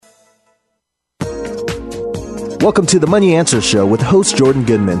Welcome to the Money Answer Show with host Jordan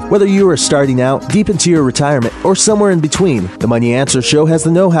Goodman. Whether you are starting out, deep into your retirement, or somewhere in between, the Money Answer Show has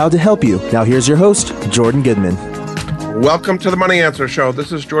the know-how to help you. Now here's your host, Jordan Goodman. Welcome to the Money Answer Show.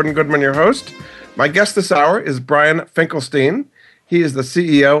 This is Jordan Goodman, your host. My guest this hour is Brian Finkelstein. He is the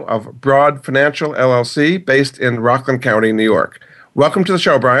CEO of Broad Financial, LLC, based in Rockland County, New York. Welcome to the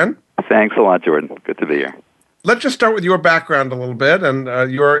show, Brian. Thanks a lot, Jordan. Good to be here. Let's just start with your background a little bit and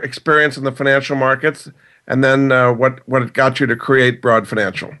your experience in the financial markets, and then what got you to create Broad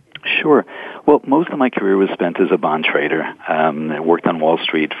Financial. Sure. Well, most of my career was spent as a bond trader. I worked on Wall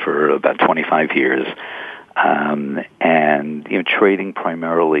Street for about 25 years, and trading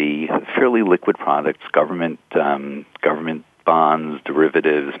primarily fairly liquid products, government bonds,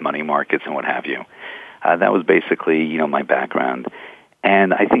 derivatives, money markets, and what have you. That was basically my background.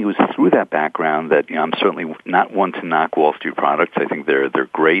 And I think it was through that background that I'm certainly not one to knock Wall Street products. I think they're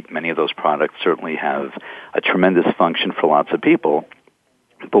great. Many of those products certainly have a tremendous function for lots of people.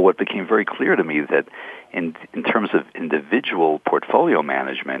 But what became very clear to me that in terms of individual portfolio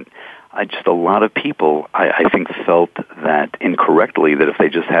management, a lot of people, I think, felt that incorrectly, that if they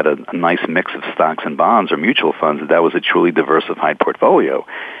just had a nice mix of stocks and bonds or mutual funds, that was a truly diversified portfolio.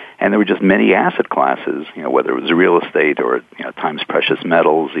 And there were just many asset classes, whether it was real estate or times precious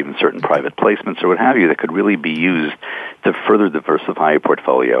metals, even certain private placements or what have you, that could really be used to further diversify a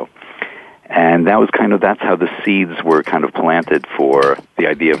portfolio. And that's how the seeds were kind of planted for the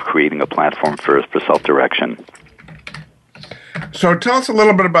idea of creating a platform for self-direction. So tell us a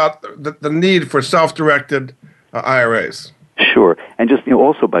little bit about the need for self-directed IRAs. Sure. And just,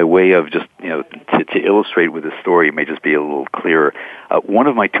 also by way of just, to illustrate with the story, it may just be a little clearer. One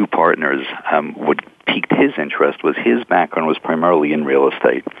of my two partners, what piqued his interest was his background was primarily in real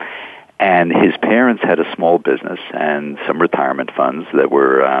estate. And his parents had a small business and some retirement funds that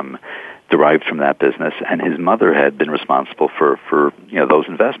were derived from that business. And his mother had been responsible for those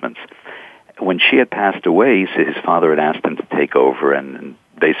investments. When she had passed away, his father had asked him to take over and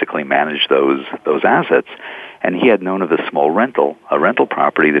basically manage those assets. And he had known of a small rental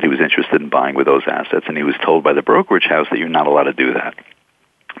property that he was interested in buying with those assets, and he was told by the brokerage house that you're not allowed to do that.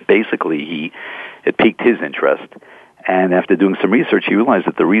 Basically, it piqued his interest, and after doing some research, he realized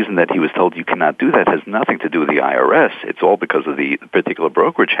that the reason that he was told you cannot do that has nothing to do with the IRS. It's all because of the particular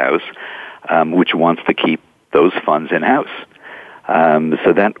brokerage house, which wants to keep those funds in-house.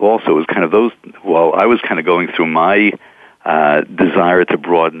 So that also was kind of those, while I was kind of going through my desire to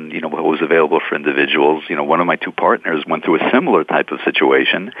broaden, what was available for individuals. One of my two partners went through a similar type of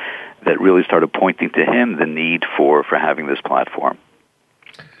situation that really started pointing to him the need for having this platform.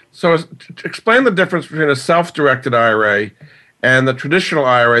 So explain the difference between a self-directed IRA and the traditional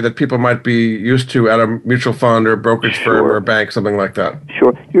IRA that people might be used to at a mutual fund or a brokerage firm or a bank, something like that.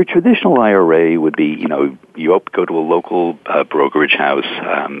 Sure. Your traditional IRA would be, you go to a local brokerage house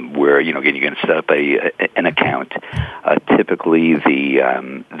where, again, you're going to set up an account. Typically,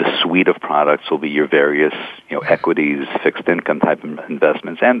 the suite of products will be your various, equities, fixed income type of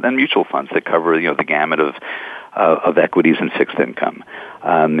investments, and mutual funds that cover, the gamut of equities and fixed income.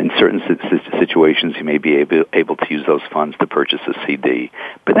 In certain situations, you may be able to use those funds to purchase a CD,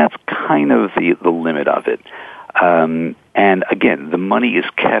 but that's kind of the limit of it. And again, the money is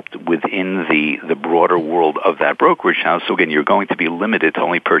kept within the broader world of that brokerage house. So again, you're going to be limited to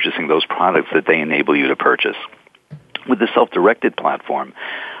only purchasing those products that they enable you to purchase. With the self-directed platform,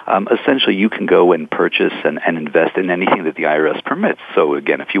 essentially you can go and purchase and invest in anything that the IRS permits. So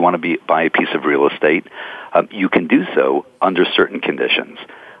again, if you want to buy a piece of real estate, you can do so under certain conditions.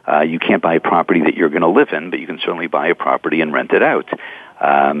 You can't buy a property that you're going to live in, but you can certainly buy a property and rent it out.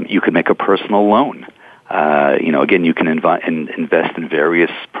 You can make a personal loan. Again, you can invest in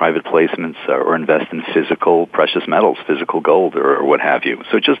various private placements or invest in physical precious metals, physical gold, or what have you.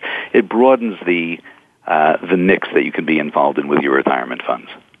 So it broadens the mix that you can be involved in with your retirement funds.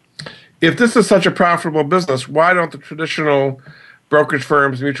 If this is such a profitable business, why don't the traditional brokerage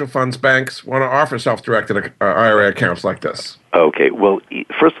firms, mutual funds, banks want to offer self-directed IRA accounts like this? Okay, well,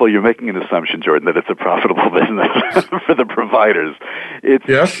 first of all, you're making an assumption, Jordan, that it's a profitable business for the providers.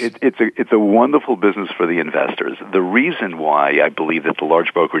 It's a wonderful business for the investors. The reason why I believe that the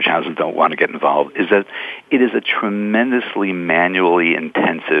large brokerage houses don't want to get involved is that it is a tremendously manually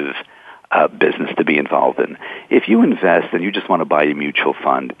intensive business to be involved in. If you invest and you just want to buy a mutual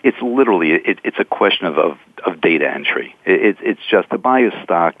fund, it's literally it's a question of data entry. It's just to buy a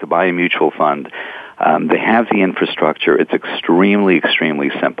stock, to buy a mutual fund. They have the infrastructure. It's extremely,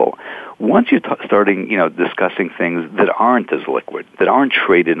 extremely simple. Once you're starting, discussing things that aren't as liquid, that aren't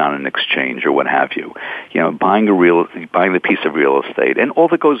traded on an exchange or what have you, buying the piece of real estate and all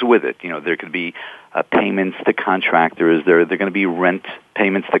that goes with it. There could be payments to contractors. There are going to be rent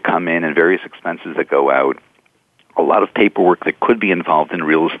payments that come in and various expenses that go out. A lot of paperwork that could be involved in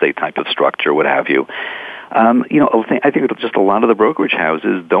real estate type of structure, what have you. I think just a lot of the brokerage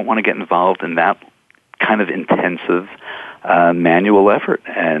houses don't want to get involved in that kind of intensive manual effort,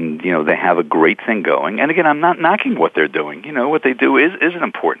 and they have a great thing going. And again, I'm not knocking what they're doing. What they do is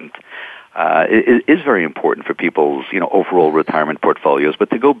important. It is very important for people's overall retirement portfolios. But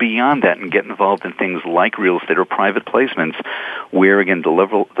to go beyond that and get involved in things like real estate or private placements, where again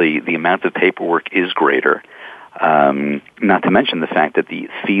the amount of paperwork is greater. Not to mention the fact that the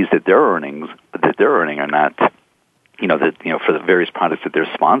fees that they're earning are not, for the various products that they're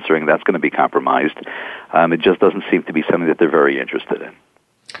sponsoring, that's going to be compromised. It just doesn't seem to be something that they're very interested in.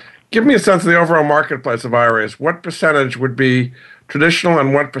 Give me a sense of the overall marketplace of IRAs. What percentage would be traditional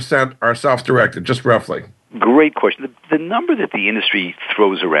and what percent are self-directed, just roughly? Great question. The number that the industry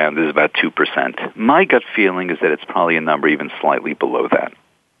throws around is about 2%. My gut feeling is that it's probably a number even slightly below that.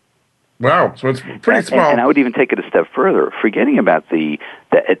 Wow, so it's pretty small. And I would even take it a step further, forgetting about the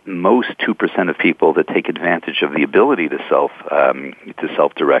at most 2% of people that take advantage of the ability to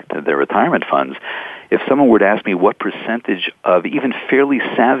self-direct their retirement funds. If someone were to ask me what percentage of even fairly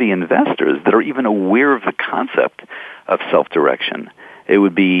savvy investors that are even aware of the concept of self-direction, it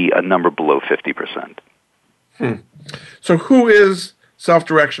would be a number below 50%. So who is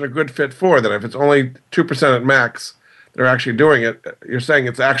self-direction a good fit for then? If it's only 2% at max, they're actually doing it. You're saying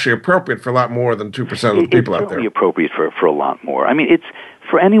it's actually appropriate for a lot more than 2% of the people out there. It's certainly appropriate for a lot more. I mean, it's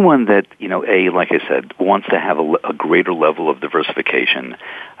for anyone that, like I said, wants to have a greater level of diversification.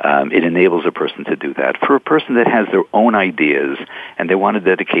 It enables a person to do that. For a person that has their own ideas and they want to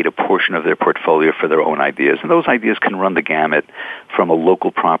dedicate a portion of their portfolio for their own ideas, and those ideas can run the gamut from a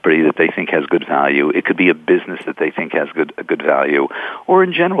local property that they think has good value. It could be a business that they think has good value, or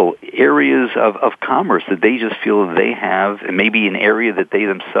in general, areas of commerce that they just feel they have, and maybe an area that they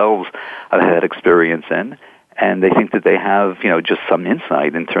themselves have had experience in. And they think that they have, just some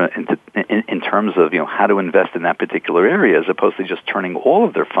insight in terms of, how to invest in that particular area, as opposed to just turning all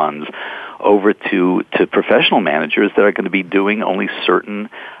of their funds over to professional managers that are going to be doing only certain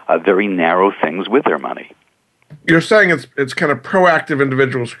very narrow things with their money. You're saying it's kind of proactive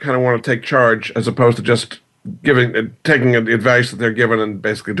individuals who kind of want to take charge, as opposed to just taking the advice that they're given and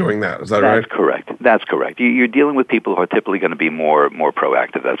basically doing that. Is that right? That's correct. You're dealing with people who are typically going to be more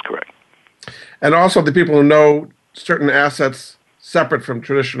proactive. That's correct. And also the people who know certain assets separate from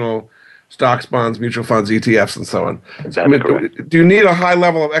traditional stocks, bonds, mutual funds, ETFs, and so on. That's correct. Do you need a high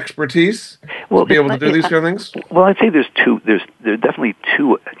level of expertise to be able to do these kind of things? Well, I'd say there are definitely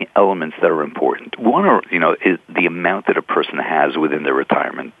two elements that are important. One is the amount that a person has within their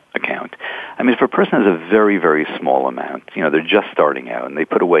retirement account. I mean, if a person has a very, very small amount, they're just starting out and they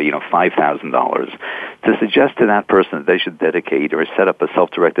put away, $5,000, to suggest to that person that they should dedicate or set up a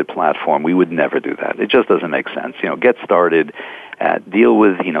self-directed platform, we would never do that. It just doesn't make sense. Get started, deal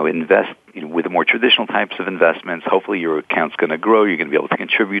with, invest with the more traditional types of investments. Hopefully your account's going to grow. You're going to be able to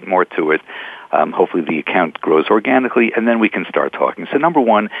contribute more to it. Hopefully the account grows organically, and then we can start talking. So number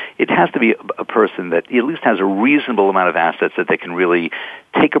one, it has to be a person that at least has a reasonable amount of assets that they can really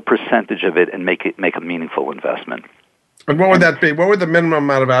take a percentage of it and make a meaningful investment. And what would that be? What would the minimum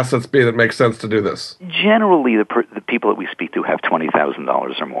amount of assets be that makes sense to do this? Generally, the people that we speak to have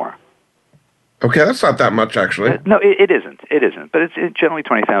 $20,000 or more. Okay, that's not that much, actually. No, it isn't. It isn't. But it's generally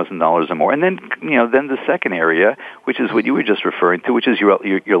 $20,000 or more. And then, then the second area, which is what you were just referring to, which is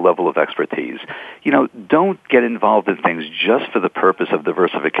your level of expertise. Don't get involved in things just for the purpose of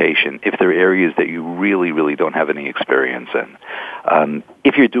diversification if there are areas that you really, really don't have any experience in.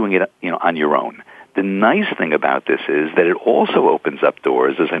 If you're doing it, on your own. The nice thing about this is that it also opens up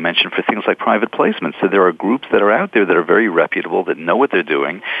doors, as I mentioned, for things like private placements. So there are groups that are out there that are very reputable, that know what they're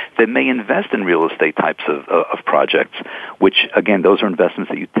doing, that may invest in real estate types of projects, which, again, those are investments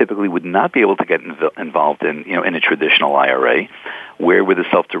that you typically would not be able to get involved in, in a traditional IRA, where with a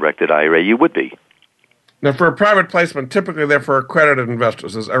self-directed IRA you would be. Now, for a private placement, typically they're for accredited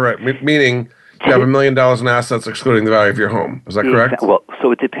investors, is that right? Meaning you have $1 million in assets excluding the value of your home. Is that correct? Well,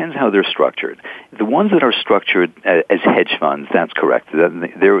 so it depends how they're structured. The ones that are structured as hedge funds, that's correct.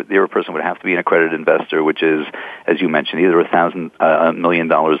 Their person would have to be an accredited investor, which is, as you mentioned, either $1 million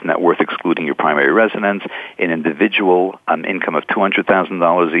net worth excluding your primary residence, an individual income of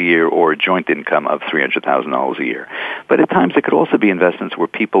 $200,000 a year, or a joint income of $300,000 a year. But at times it could also be investments where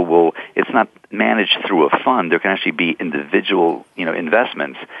people will, it's not managed through a fund. There can actually be individual,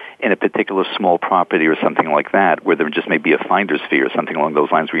 investments in a particular small property or something like that, where there just may be a finder's fee or something along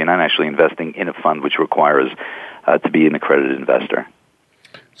those lines, where you're not actually investing in a fund which requires to be an accredited investor.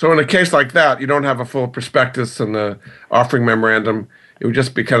 So in a case like that, you don't have a full prospectus and the offering memorandum. It would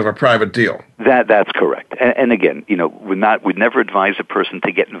just be kind of a private deal. That's correct. And again, we'd never advise a person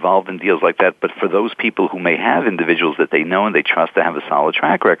to get involved in deals like that. But for those people who may have individuals that they know and they trust to have a solid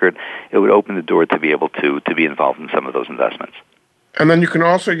track record, it would open the door to be able to be involved in some of those investments. And then you can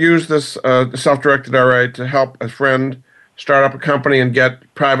also use this self-directed IRA to help a friend start up a company and get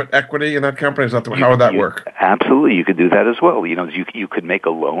private equity in that company? How would that work? Absolutely, you could do that as well. You could make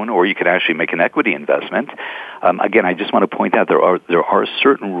a loan, or you could actually make an equity investment. Again, I just want to point out there are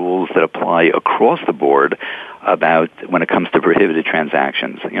certain rules that apply across the board about when it comes to prohibited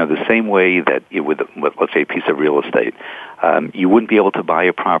transactions. The same way that with let's say a piece of real estate, you wouldn't be able to buy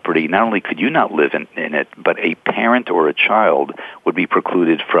a property. Not only could you not live in it, but a parent or a child would be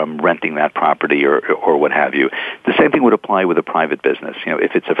precluded from renting that property or what have you. The same thing would apply with a private business.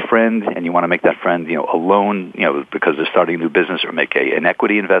 If it's a friend and you want to make that friend, a loan, because they're starting a new business, or make an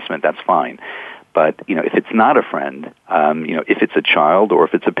equity investment, that's fine. But if it's not a friend, if it's a child or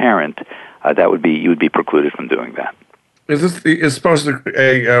if it's a parent, you would be precluded from doing that. Is supposed to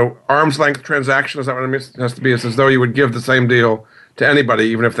a arm's length transaction? Is that what it has to be? It's as though you would give the same deal to anybody,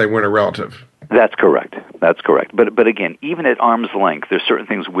 even if they weren't a relative. That's correct. But again, even at arm's length, there's certain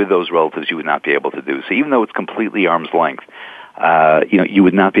things with those relatives you would not be able to do. So even though it's completely arm's length, you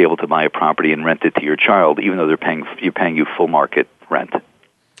would not be able to buy a property and rent it to your child, even though you're paying you full market rent.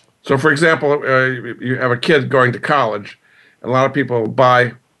 So, for example, you have a kid going to college, and a lot of people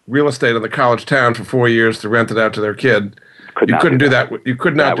buy real estate in the college town for 4 years to rent it out to their kid. You couldn't do that. You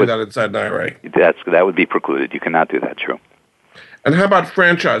could not do that inside an IRA. That would be precluded. You cannot do that. True. And how about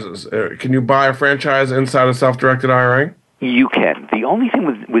franchises? Can you buy a franchise inside a self-directed IRA? You can. The only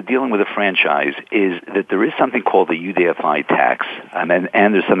thing with dealing with a franchise is that there is something called the UDFI tax, and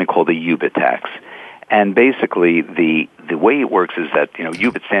there's something called the UBIT tax. And basically, the way it works is that,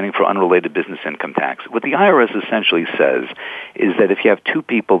 UBIT standing for unrelated business income tax. What the IRS essentially says is that if you have two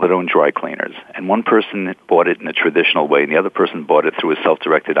people that own dry cleaners, and one person bought it in a traditional way and the other person bought it through a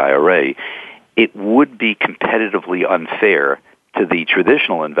self-directed IRA, it would be competitively unfair to the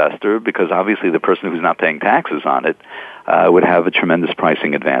traditional investor, because obviously the person who's not paying taxes on it would have a tremendous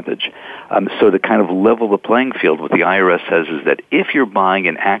pricing advantage. So to kind of level the playing field, what the IRS says is that if you're buying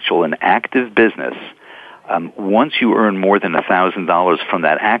an active business, once you earn more than $1,000 from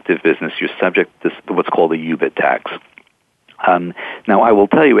that active business, you're subject to what's called a UBIT tax. Now, I will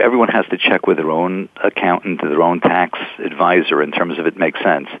tell you, everyone has to check with their own accountant, their own tax advisor, in terms of it makes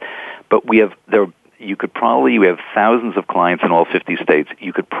sense. But we have thousands of clients in all 50 states.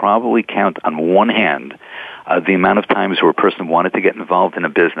 You could probably count on one hand the amount of times where a person wanted to get involved in a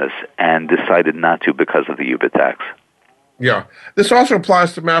business and decided not to because of the UBIT tax. Yeah. This also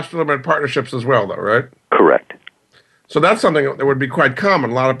applies to master limited partnerships as well, though, right? Correct. So that's something that would be quite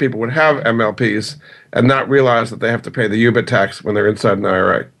common. A lot of people would have MLPs and not realize that they have to pay the UBIT tax when they're inside an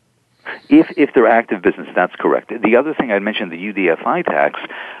IRA. If they're active business, that's correct. The other thing I mentioned, the UDFI tax,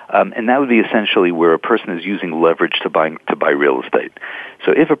 and that would be essentially where a person is using leverage to buy real estate.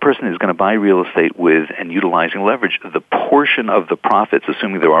 So if a person is going to buy real estate with and utilizing leverage, the portion of the profits,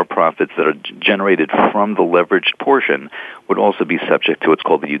 assuming there are profits that are generated from the leveraged portion, would also be subject to what's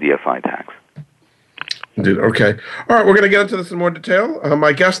called the UDFI tax. Indeed. Okay. All right. We're going to get into this in more detail.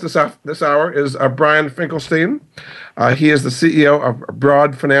 My guest this hour is Brian Finkelstein. He is the CEO of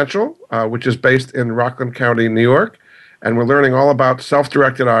Broad Financial, which is based in Rockland County, New York. And we're learning all about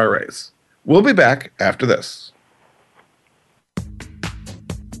self-directed IRAs. We'll be back after this.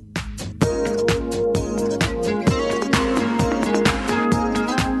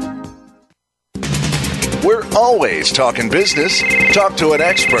 We're always talking business. Talk to an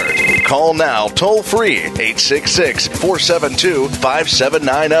expert. Call now toll free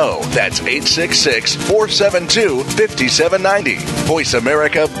 866-472-5790. That's 866-472-5790. Voice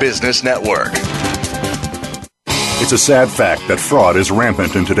America Business Network. It's a sad fact that fraud is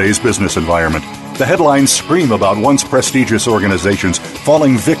rampant in today's business environment. The headlines scream about once prestigious organizations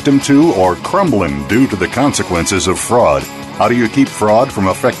falling victim to or crumbling due to the consequences of fraud. How do you keep fraud from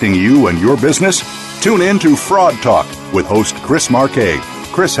affecting you and your business? Tune in to Fraud Talk with host Chris Marquet.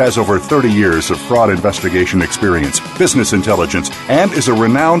 Chris has over 30 years of fraud investigation experience, business intelligence, and is a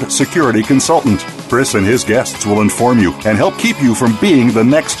renowned security consultant. Chris and his guests will inform you and help keep you from being the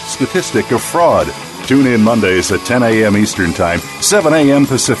next statistic of fraud. Tune in Mondays at 10 a.m. Eastern Time, 7 a.m.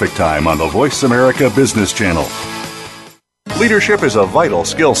 Pacific Time on the Voice America Business Channel. Leadership is a vital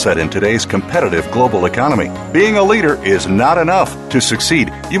skill set in today's competitive global economy. Being a leader is not enough. To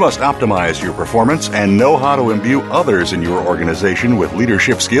succeed, you must optimize your performance and know how to imbue others in your organization with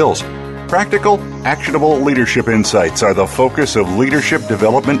leadership skills. Practical, actionable leadership insights are the focus of Leadership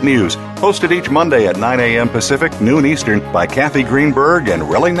Development News, hosted each Monday at 9 a.m. Pacific, noon Eastern, by Kathy Greenberg and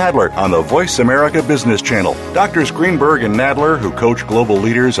Relly Nadler on the Voice America Business Channel. Doctors Greenberg and Nadler, who coach global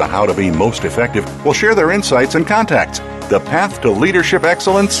leaders on how to be most effective, will share their insights and contacts. The path to leadership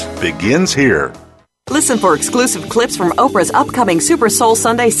excellence begins here. Listen for exclusive clips from Oprah's upcoming Super Soul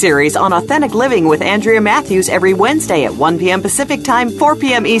Sunday series on Authentic Living with Andrea Matthews every Wednesday at 1 p.m. Pacific Time, 4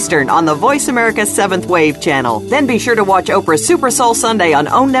 p.m. Eastern on the Voice America 7th Wave channel. Then be sure to watch Oprah's Super Soul Sunday on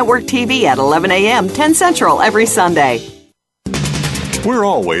OWN Network TV at 11 a.m., 10 Central every Sunday. We're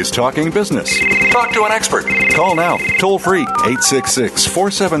always talking business. Talk to an expert. Call now, toll free,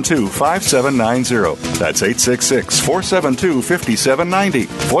 866-472-5790. That's 866-472-5790.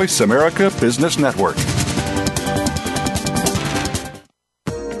 Voice America Business Network.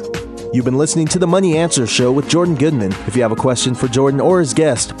 You've been listening to the Money Answer Show with Jordan Goodman. If you have a question for Jordan or his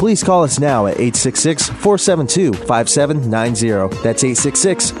guest, please call us now at 866-472-5790. That's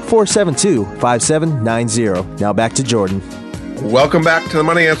 866-472-5790. Now back to Jordan. Welcome back to the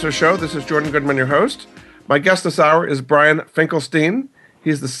Money Answer Show. This is Jordan Goodman, your host. My guest this hour is Brian Finkelstein.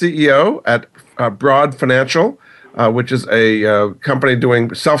 He's the CEO at Broad Financial, which is a company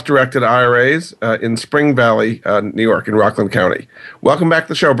doing self-directed IRAs in Spring Valley, New York, in Rockland County. Welcome back to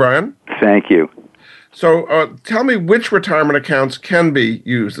the show, Brian. Thank you. So tell me which retirement accounts can be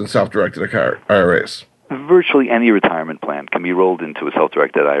used in self-directed IRAs. Virtually any retirement plan can be rolled into a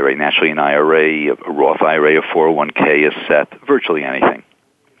self-directed IRA, naturally an IRA, a Roth IRA, a 401k, a SEP, virtually anything.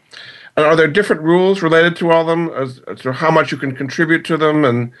 And are there different rules related to all of them as to how much you can contribute to them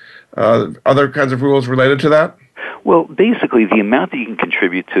and other kinds of rules related to that? Well, basically, the amount that you can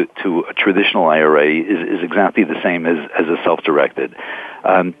contribute to a traditional IRA is exactly the same as a self-directed.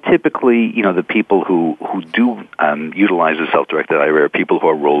 Typically, the people who do utilize a self-directed IRA are people who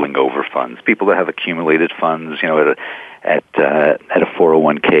are rolling over funds, people that have accumulated funds, at a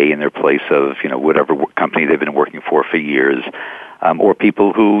 401k in their place of, whatever company they've been working for years. Or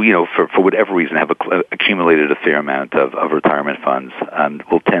people who, for whatever reason have accumulated a fair amount of retirement funds,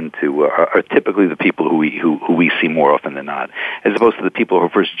 will tend to are typically the people who we see more often than not, as opposed to the people who are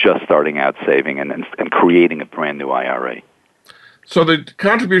first just starting out saving and creating a brand new IRA. So the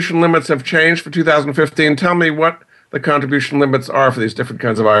contribution limits have changed for 2015. Tell me what the contribution limits are for these different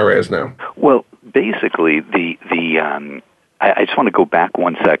kinds of IRAs now. Well, basically, I just want to go back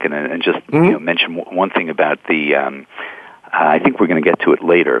 1 second and just mention one thing about the. I think we're going to get to it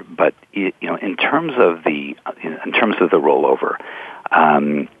later, but in terms of the rollover,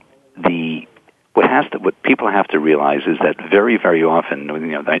 what people have to realize is that very, very often,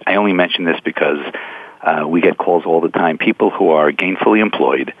 I only mention this because we get calls all the time. People who are gainfully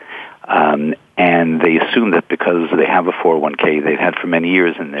employed, and they assume that because they have a 401k they've had for many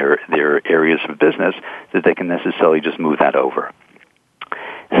years in their areas of business, that they can necessarily just move that over.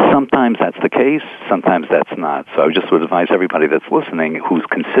 Sometimes that's the case, sometimes that's not. So I just would advise everybody that's listening who's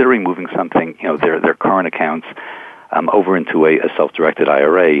considering moving something, their current accounts over into a self-directed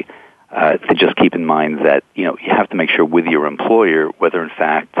IRA, to just keep in mind that, you have to make sure with your employer whether in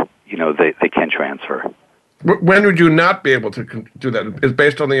fact, they can transfer. When would you not be able to do that? Is it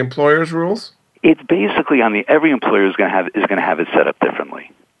based on the employer's rules? It's basically every employer is going to have it set up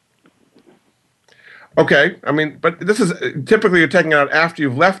differently. Okay, but this is typically you're taking it out after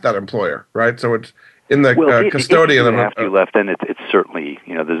you've left that employer, right? So it's in the custodian. After you left, then it's certainly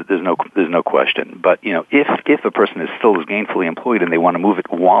there's no question. But if a person is still gainfully employed and they want to move it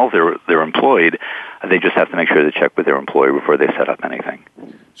while they're employed, they just have to make sure they check with their employer before they set up anything.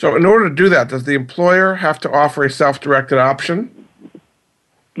 So in order to do that, does the employer have to offer a self-directed option?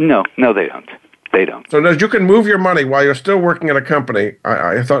 No, they don't. They don't. So you can move your money while you're still working at a company.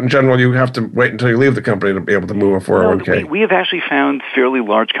 I thought in general you have to wait until you leave the company to be able to move a 401k. We have actually found fairly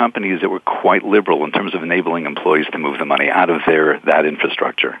large companies that were quite liberal in terms of enabling employees to move the money out of that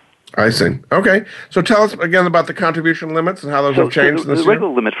infrastructure. I see. Okay. So tell us again about the contribution limits and how those have changed this year. The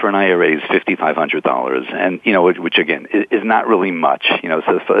regular limit for an IRA is $5,500, and which again is not really much.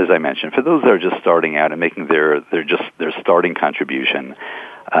 So as I mentioned, for those that are just starting out and making their starting contribution,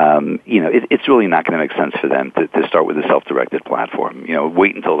 it's really not going to make sense for them to start with a self-directed platform.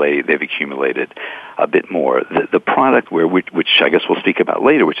 Wait until they've accumulated a bit more. The product which I guess we'll speak about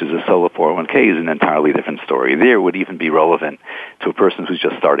later, which is a solo 401k, is an entirely different story. There would even be relevant to a person who's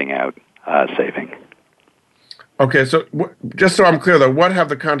just starting out saving. Okay, so just so I'm clear, though, what have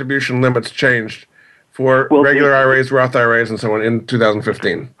the contribution limits changed for regular IRAs, Roth IRAs, and so on in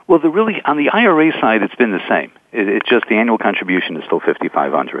 2015? Well, on the IRA side, it's been the same. It's just the annual contribution is still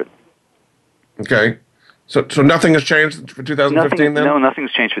 $5,500. Okay, so nothing has changed for 2015 then? No,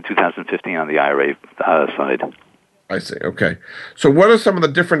 nothing's changed for 2015 on the IRA side. I see. Okay, so what are some of the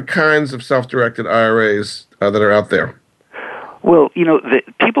different kinds of self-directed IRAs that are out there? Well,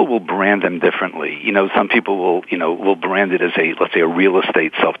 people will brand them differently. Some people will brand it as let's say a real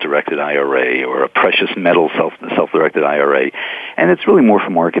estate self-directed IRA or a precious metal self-directed IRA. And it's really more for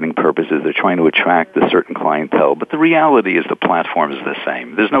marketing purposes. They're trying to attract a certain clientele. But the reality is the platform is the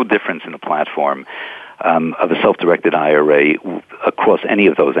same. There's no difference in the platform of a self-directed IRA across any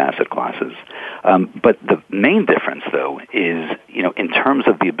of those asset classes. But the main difference, though, is, in terms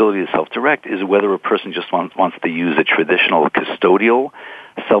of the ability to self-direct, is whether a person just wants to use a traditional custodial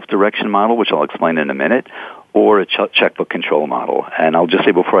self-direction model, which I'll explain in a minute, or a checkbook control model. And I'll just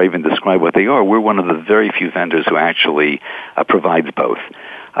say before I even describe what they are, we're one of the very few vendors who actually provides both.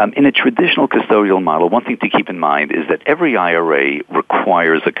 In a traditional custodial model, one thing to keep in mind is that every IRA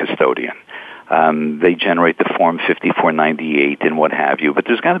requires a custodian. They generate the Form 5498 and what have you, but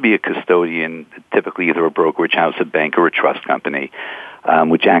there's got to be a custodian, typically either a brokerage house, a bank, or a trust company,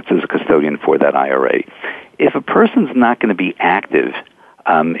 which acts as a custodian for that IRA. If a person's not going to be active,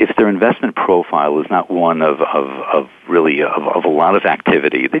 if their investment profile is not one of a lot of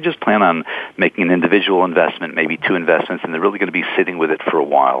activity, they just plan on making an individual investment, maybe two investments, and they're really going to be sitting with it for a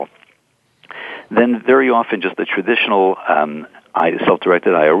while, then very often just the traditional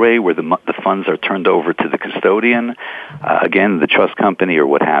self-directed IRA where the funds are turned over to the custodian, again, the trust company or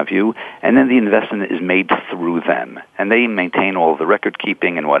what have you, and then the investment is made through them, and they maintain all of the record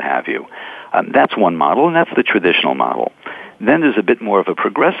keeping and what have you. That's one model, and that's the traditional model. Then there's a bit more of a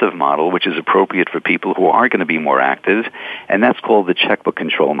progressive model, which is appropriate for people who are going to be more active, and that's called the checkbook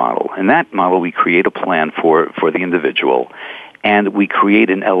control model. In that model, we create a plan for the individual, and we create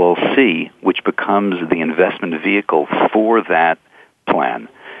an LLC, which becomes the investment vehicle for that plan.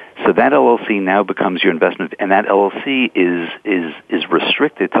 So that LLC now becomes your investment, and that LLC is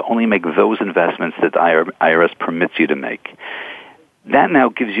restricted to only make those investments that the IRS permits you to make. That now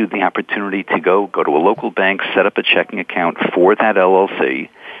gives you the opportunity to go to a local bank, set up a checking account for that LLC,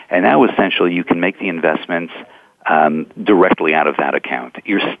 and now essentially you can make the investments directly out of that account.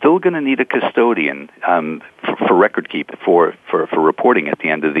 You're still going to need a custodian for record keep for reporting at the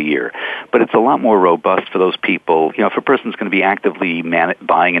end of the year, but it's a lot more robust for those people. If a person's going to be actively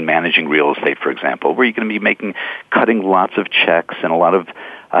buying and managing real estate, for example, where you're going to be cutting lots of checks and a lot of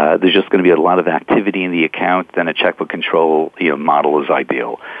there's just going to be a lot of activity in the account, then a checkbook control model is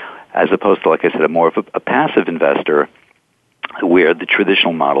ideal, as opposed to, like I said, more of a passive investor, where the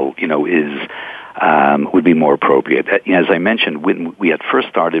traditional model would be more appropriate. As I mentioned, when we had first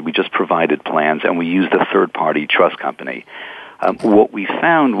started, we just provided plans and we used a third-party trust company. What we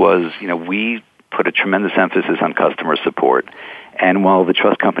found was, we put a tremendous emphasis on customer support. And while the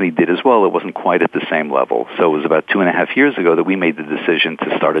trust company did as well, it wasn't quite at the same level. So it was about 2.5 years ago that we made the decision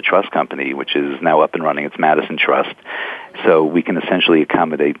to start a trust company, which is now up and running. It's Madison Trust. So we can essentially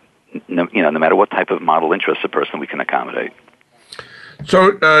accommodate, no matter what type of model interests a person, we can accommodate.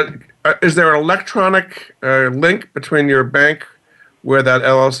 So is there an electronic link between your bank, where that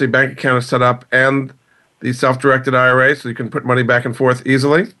LLC bank account is set up, and the self-directed IRA, so you can put money back and forth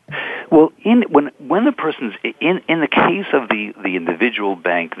easily? Well, when the person's in the case of the individual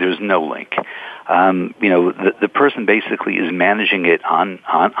bank, there's no link. The person basically is managing it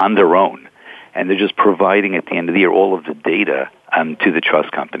on their own, and they're just providing at the end of the year all of the data to the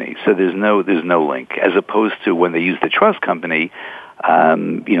trust company. So there's no link, as opposed to when they use the trust company.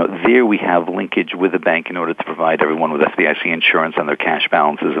 There we have linkage with the bank in order to provide everyone with FDIC insurance on their cash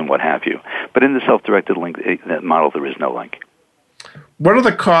balances and what have you. But in the self-directed model, there is no link. What are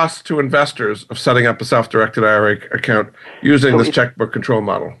the costs to investors of setting up a self-directed IRA account using this checkbook control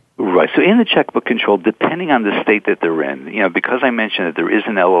model? Right. So in the checkbook control, depending on the state that they're in, because I mentioned that there is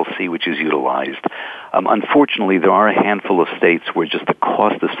an LLC which is utilized, unfortunately there are a handful of states where just the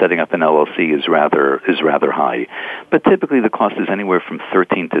cost of setting up an LLC is rather high. But typically the cost is anywhere from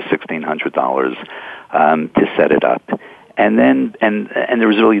 $1,300 to $1,600 to set it up. And then, and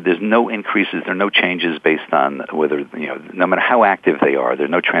there's no increases, there are no changes based on whether, no matter how active they are, there's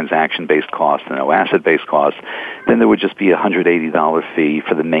no transaction-based costs, no asset-based costs, then there would just be a $180 fee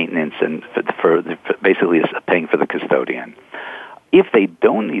for the maintenance and for basically paying for the custodian. If they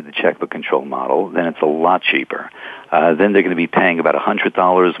don't need the checkbook control model, then it's a lot cheaper. Then they're going to be paying about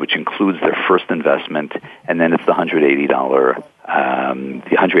 $100, which includes their first investment, and then it's the $180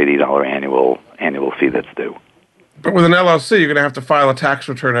 annual fee that's due. But with an LLC, you're going to have to file a tax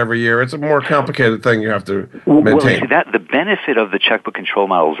return every year. It's a more complicated thing you have to maintain. Well, see, the benefit of the checkbook control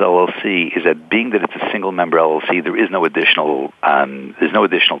model's LLC is that being that it's a single-member LLC, there is no additional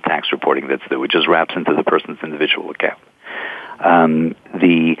tax reporting that's due. It just wraps into the person's individual account.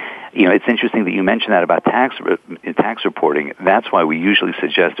 It's interesting that you mentioned that about tax reporting. That's why we usually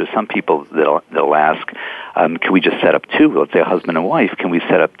suggest there's some people they'll ask, can we just set up two? Let's say a husband and wife. Can we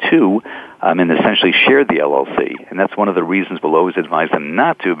set up two and essentially share the LLC? And that's one of the reasons we'll always advise them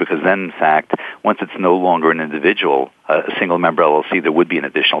not to, because then, in fact, once it's no longer an individual, a single-member LLC, there would be an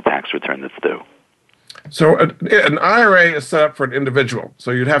additional tax return that's due. So an IRA is set up for an individual.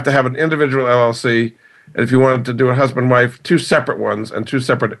 So you'd have to have an individual LLC. And if you wanted to do a husband-wife, two separate ones and two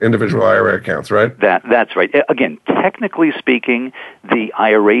separate individual IRA accounts, right? That's right. Again, technically speaking, the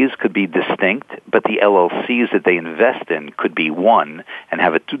IRAs could be distinct, but the LLCs that they invest in could be one and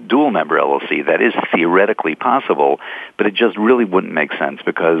have a dual-member LLC. That is theoretically possible, but it just really wouldn't make sense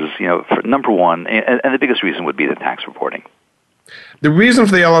because, for number one, and the biggest reason would be the tax reporting. The reason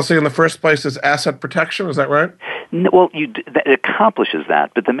for the LLC in the first place is asset protection, is that right? Well, it accomplishes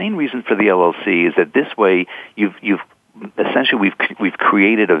that, but the main reason for the LLC is that this way you've essentially we've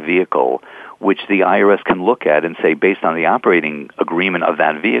created a vehicle which the IRS can look at and say, based on the operating agreement of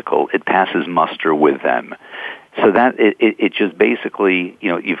that vehicle, it passes muster with them. So that it just basically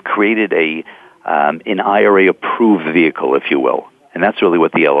you've created an IRA approved vehicle, if you will. And that's really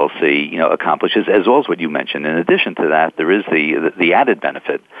what the LLC, accomplishes, as well as what you mentioned. In addition to that, there is the added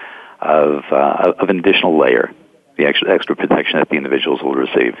benefit of an additional layer, the extra protection that the individuals will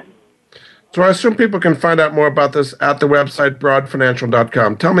receive. So I assume people can find out more about this at the website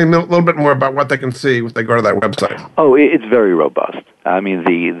broadfinancial.com. Tell me a little bit more about what they can see if they go to that website. Oh, it's very robust. I mean,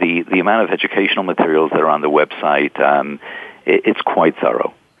 the amount of educational materials that are on the website, it's quite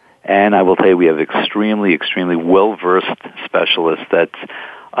thorough. And I will tell you, we have extremely, extremely well-versed specialists that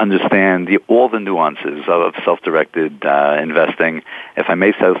understand all the nuances of self-directed investing. If I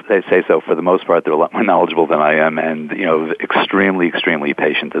may say so, for the most part, they're a lot more knowledgeable than I am, and extremely, extremely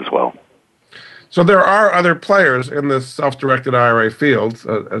patient as well. So there are other players in this self-directed IRA field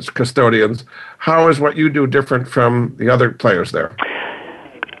as custodians. How is what you do different from the other players there?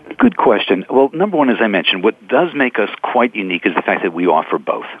 Good question. Well, number one, as I mentioned, what does make us quite unique is the fact that we offer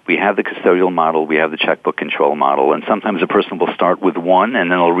both. We have the custodial model, we have the checkbook control model, and sometimes a person will start with one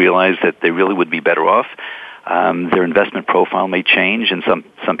and then they'll realize that they really would be better off. Their investment profile may change, and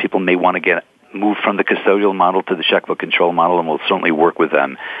some people may want to move from the custodial model to the checkbook control model, and we'll certainly work with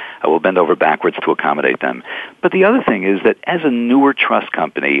them. We'll bend over backwards to accommodate them. But the other thing is that as a newer trust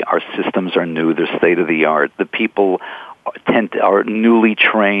company, our systems are new, they're state-of-the-art. The people are newly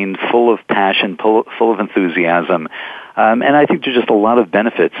trained, full of passion, full of enthusiasm, and I think there's just a lot of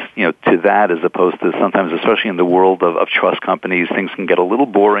benefits, to that, as opposed to sometimes, especially in the world of trust companies, things can get a little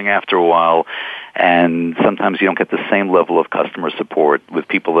boring after a while, and sometimes you don't get the same level of customer support with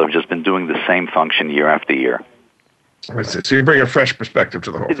people that have just been doing the same function year after year. So you bring a fresh perspective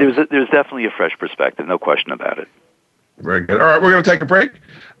to the whole thing. There's definitely a fresh perspective, no question about it. Very good. All right, we're going to take a break.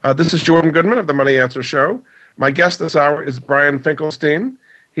 This is Jordan Goodman of the Money Answer Show. My guest this hour is Brian Finkelstein.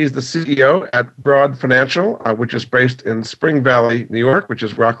 He's the CEO at Broad Financial, which is based in Spring Valley, New York, which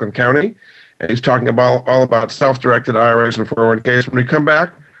is Rockland County. And he's talking all about self-directed IRAs and 401ks. When we come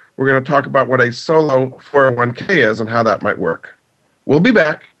back, we're going to talk about what a solo 401k is and how that might work. We'll be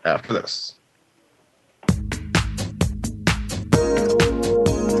back after this.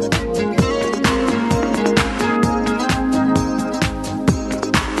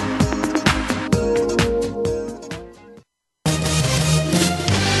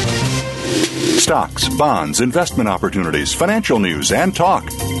 Stocks, bonds, investment opportunities, financial news, and talk.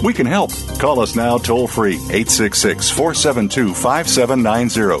 We can help. Call us now toll free,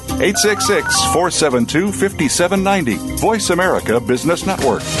 866-472-5790. 866-472-5790. Voice America Business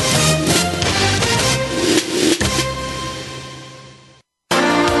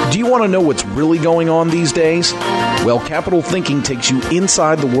Do you want to know what's really going on these days? Well, Capital Thinking takes you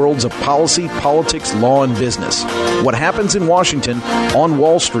inside the worlds of policy, politics, law, and business. What happens in Washington, on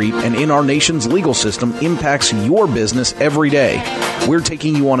Wall Street, and in our nation's legal system impacts your business every day. We're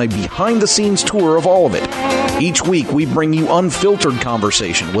taking you on a behind-the-scenes tour of all of it. Each week, we bring you unfiltered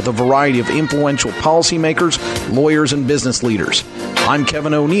conversation with a variety of influential policymakers, lawyers, and business leaders. I'm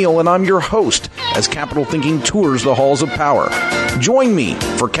Kevin O'Neill, and I'm your host as Capital Thinking tours the halls of power. Join me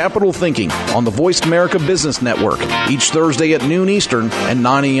for Capital Thinking on the Voice America Business Network each Thursday at noon Eastern and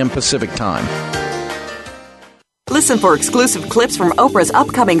 9 a.m. Pacific Time. Listen for exclusive clips from Oprah's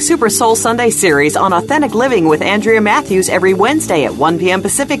upcoming Super Soul Sunday series on Authentic Living with Andrea Matthews every Wednesday at 1 p.m.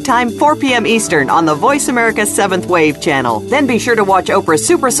 Pacific Time, 4 p.m. Eastern on the Voice America 7th Wave channel. Then be sure to watch Oprah's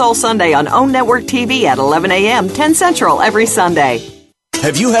Super Soul Sunday on OWN Network TV at 11 a.m., 10 Central every Sunday.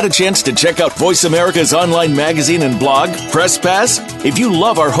 Have you had a chance to check out Voice America's online magazine and blog, Press Pass? If you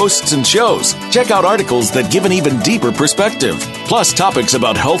love our hosts and shows, check out articles that give an even deeper perspective. Plus topics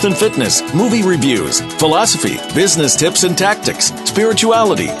about health and fitness, movie reviews, philosophy, business tips and tactics,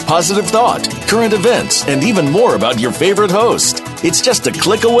 spirituality, positive thought, current events, and even more about your favorite host. It's just a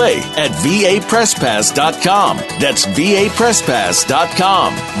click away at vapresspass.com. That's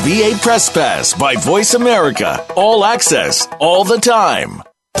vapresspass.com. VA Press Pass by Voice America. All access, all the time.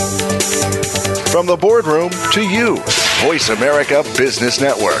 From the boardroom to you, Voice America Business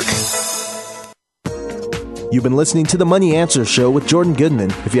Network. You've been listening to the Money Answer Show with Jordan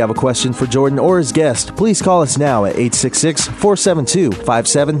Goodman. If you have a question for Jordan or his guest, please call us now at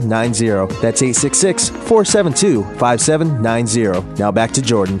 866-472-5790. That's 866-472-5790. Now back to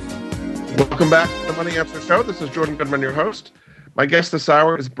Jordan. Welcome back to the Money Answer Show. This is Jordan Goodman, your host. My guest this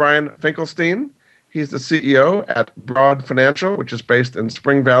hour is Brian Finkelstein. He's the CEO at Broad Financial, which is based in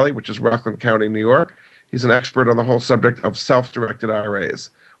Spring Valley, which is Rockland County, New York. He's an expert on the whole subject of self-directed IRAs.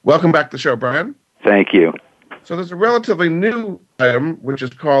 Welcome back to the show, Brian. Thank you. So there's a relatively new item, which is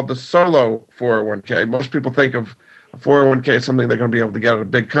called the solo 401k. Most people think of a 401k as something they're going to be able to get at a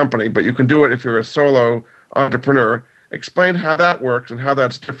big company, but you can do it if you're a solo entrepreneur. Explain how that works and how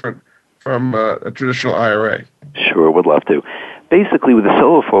that's different from a traditional IRA. Sure, would love to. Basically, with the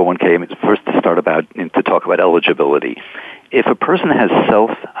solo 401k, it's first to talk about eligibility. If a person has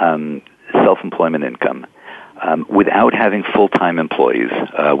self-employment income, without having full-time employees,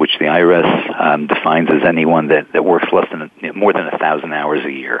 which the IRS defines as anyone that works more than 1,000 hours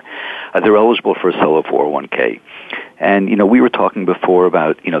a year, they're eligible for a solo 401k. And, we were talking before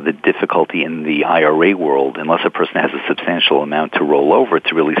about, the difficulty in the IRA world, unless a person has a substantial amount to roll over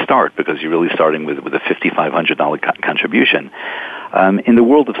to really start, because you're really starting with a $5,500 contribution. In the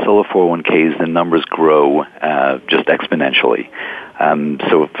world of solo 401ks, the numbers grow just exponentially.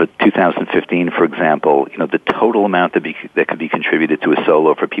 So for 2015, for example, the total amount that could be contributed to a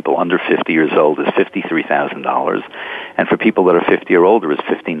solo for people under 50 years old is $53,000, and for people that are 50 or older is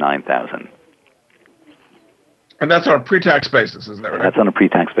 $59,000. And that's on a pre-tax basis, is that right? That's on a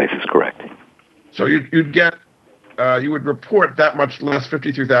pre-tax basis, correct. So you would report that much less,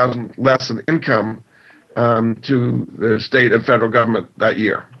 $53,000 less in income to the state and federal government that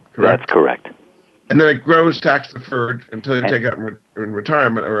year, correct? That's correct. And then it grows tax deferred until you take it out in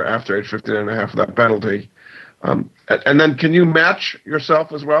retirement or after age 15 and a half without penalty. And then can you match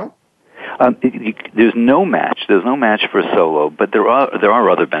yourself as well? There's no match. There's no match for a solo, but there are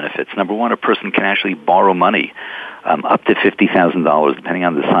other benefits. Number one, a person can actually borrow money up to $50,000, depending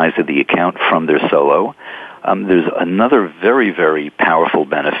on the size of the account, from their solo. There's another very, very powerful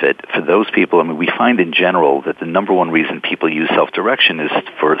benefit for those people. I mean, we find in general that the number one reason people use self-direction is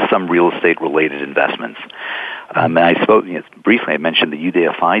for some real estate-related investments. And I spoke briefly. I mentioned the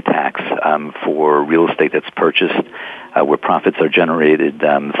UDFI tax for real estate that's purchased where profits are generated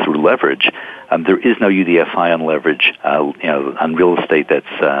through leverage. There is no UDFI on leverage, on real estate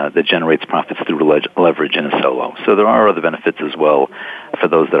that generates profits through leverage in a solo. So there are other benefits as well for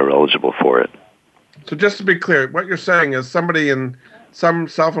those that are eligible for it. So just to be clear, what you're saying is somebody in some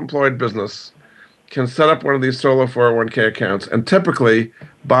self-employed business can set up one of these solo 401k accounts and typically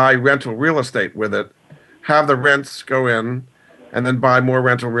buy rental real estate with it, have the rents go in, and then buy more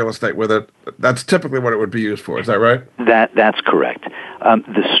rental real estate with it. That's typically what it would be used for. Is that right? That's correct.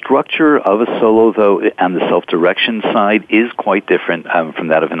 The structure of a solo, though, on the self-direction side is quite different from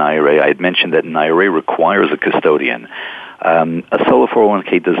that of an IRA. I had mentioned that an IRA requires a custodian. A solo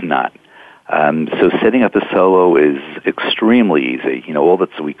 401k does not. So setting up a solo is extremely easy.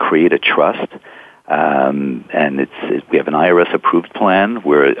 We create a trust, and we have an IRS-approved plan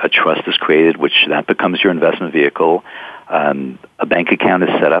where a trust is created, which that becomes your investment vehicle. A bank account is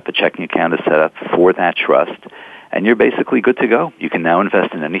set up, a checking account is set up for that trust, and you're basically good to go. You can now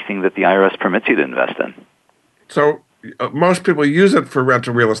invest in anything that the IRS permits you to invest in. So most people use it for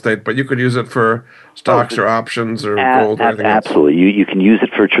rental real estate, but you could use it for stocks or options or gold or anything else. Absolutely. You can use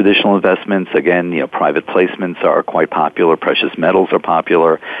it for traditional investments. Again, private placements are quite popular. Precious metals are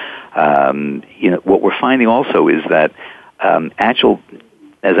popular. What we're finding also is that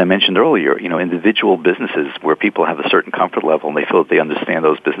as I mentioned earlier, individual businesses where people have a certain comfort level and they feel that they understand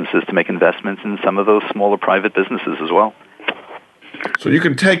those businesses to make investments in some of those smaller private businesses as well. So you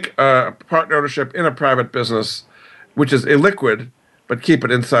can take partner ownership in a private business, which is illiquid, but keep it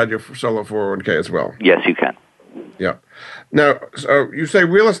inside your solo 401k as well. Yes, you can. Yeah. Now, so you say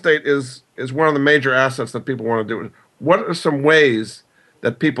real estate is one of the major assets that people want to do. What are some ways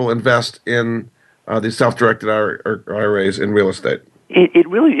that people invest in these self-directed IRAs in real estate? It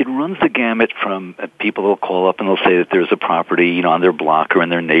runs the gamut from people who'll call up and they'll say that there's a property, on their block or in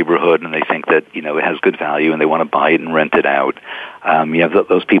their neighborhood, and they think that, it has good value and they want to buy it and rent it out. You have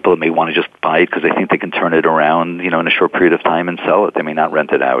those people that may want to just buy it because they think they can turn it around, in a short period of time and sell it. They may not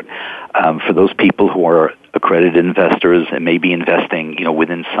rent it out. For those people who are accredited investors and may be investing,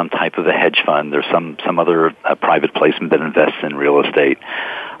 within some type of a hedge fund or some other private placement that invests in real estate.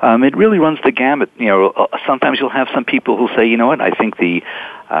 It really runs the gamut. Sometimes you'll have some people who say, I think the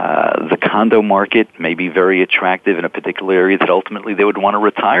condo market may be very attractive in a particular area that ultimately they would want to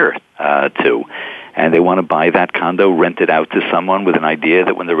retire to. And they want to buy that condo, rent it out to someone with an idea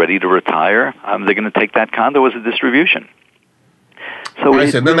that when they're ready to retire, they're going to take that condo as a distribution. So I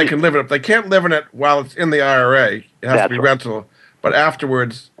said, then they can live in it. They can't live in it while it's in the IRA. It has to be rental. But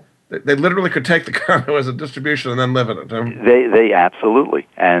afterwards, they literally could take the condo as a distribution and then live in it. They absolutely,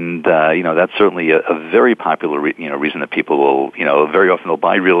 and that's certainly a very popular reason that people will very often they'll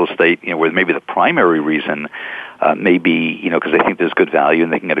buy real estate where maybe the primary reason may be because they think there's good value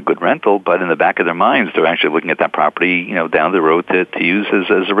and they can get a good rental, but in the back of their minds they're actually looking at that property down the road to use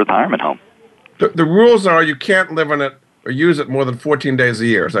as a retirement home. The rules are you can't live in it or use it more than 14 days a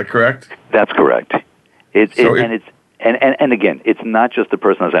year. Is that correct? That's correct. And again, it's not just the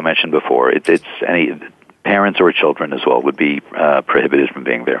person, as I mentioned before. It's any parents or children as well would be prohibited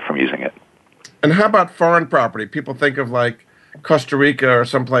from using it. And how about foreign property? People think of like Costa Rica or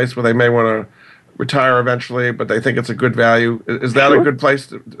someplace where they may want to retire eventually, but they think it's a good value. Is that a good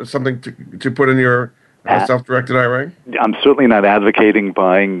place, something to put in your self-directed IRA? I'm certainly not advocating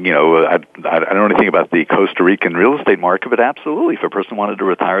buying, I don't know anything about the Costa Rican real estate market, but absolutely, if a person wanted to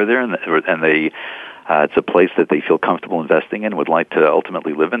retire there and they it's a place that they feel comfortable investing in, would like to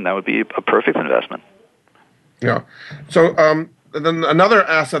ultimately live in, that would be a perfect investment. Yeah. So then another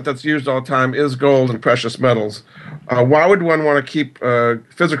asset that's used all the time is gold and precious metals. Why would one want to keep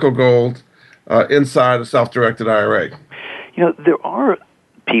physical gold inside a self-directed IRA? There are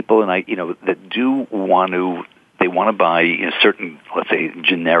people, that do want to buy certain, let's say,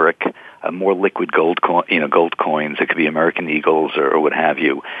 generic, more liquid gold coins. It could be American Eagles or what have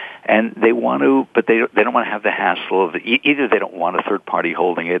you, and they want to, but they don't want to have the hassle of either they don't want a third party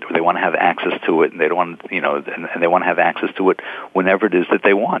holding it, or they want to have access to it, and they don't want and they want to have access to it whenever it is that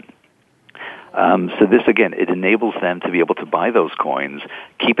they want. So this, again, it enables them to be able to buy those coins,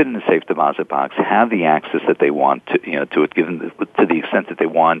 keep it in a safe deposit box, have the access that they want to it, given to the extent that they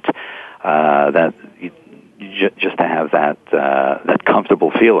want that just to have that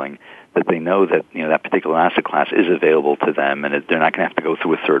comfortable feeling that they know that that particular asset class is available to them, and they're not going to have to go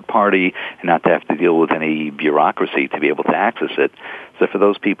through a third party and not to have to deal with any bureaucracy to be able to access it. So for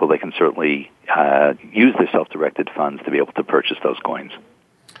those people, they can certainly use their self-directed funds to be able to purchase those coins.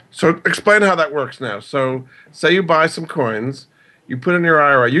 So explain how that works now. So say you buy some coins, you put in your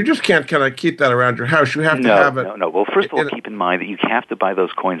IRA. You just can't kind of keep that around your house. You have to have it. No. Well, first of all, keep in mind that you have to buy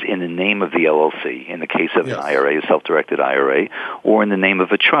those coins in the name of the LLC in the case of an IRA, a self-directed IRA, or in the name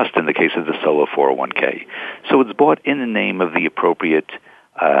of a trust in the case of the solo 401k. So it's bought in the name of the appropriate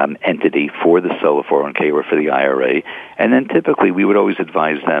entity for the solo 401k or for the IRA. And then typically we would always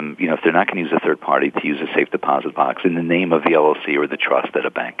advise them, if they're not going to use a third party, to use a safe deposit box in the name of the LLC or the trust at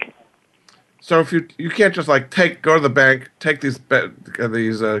a bank. So if you can't just go to the bank, take these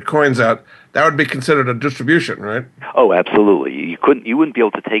coins out, that would be considered a distribution, right? Oh, absolutely. You wouldn't be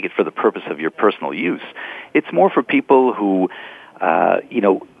able to take it for the purpose of your personal use. It's more for people who,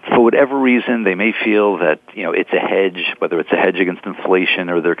 for whatever reason, they may feel that, it's a hedge, whether it's a hedge against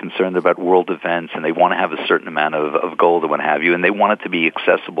inflation or they're concerned about world events and they want to have a certain amount of gold or what have you, and they want it to be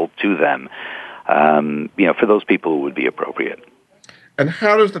accessible to them. For those people, it would be appropriate. And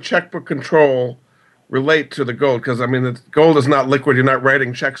how does the checkbook control relate to the gold? Because, I mean, the gold is not liquid. You're not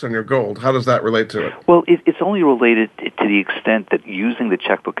writing checks on your gold. How does that relate to it? Well, it's only related to the extent that using the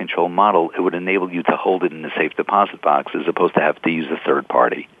checkbook control model, it would enable you to hold it in a safe deposit box as opposed to have to use a third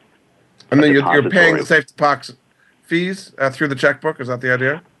party. And then you're paying the safe deposit fees through the checkbook? Is that the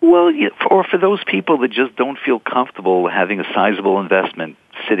idea? Well, yeah, or for those people that just don't feel comfortable having a sizable investment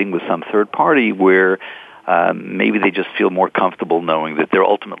sitting with some third party where maybe they just feel more comfortable knowing that they're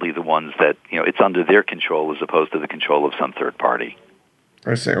ultimately the ones that, it's under their control as opposed to the control of some third party.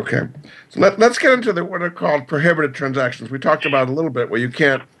 I see. Okay. So let's get into what are called prohibited transactions. We talked about a little bit where you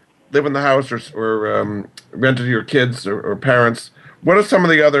can't live in the house or rent it to your kids or parents. What are some of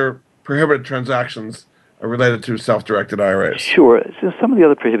the other prohibited transactions related to self-directed IRAs? Sure. So some of the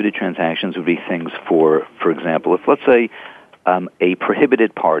other prohibited transactions would be things for example, if let's say a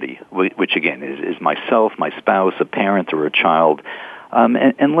prohibited party, which again is myself, my spouse, a parent, or a child,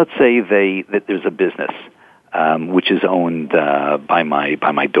 and let's say that there's a business which is owned by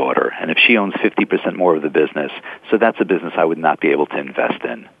my daughter, and if she owns 50% more of the business, so that's a business I would not be able to invest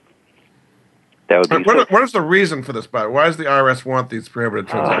in. That would be what is the reason for this? Why does the IRS want these prohibited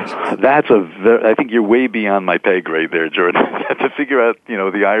transactions? I think you're way beyond my pay grade there, Jordan. To figure out, the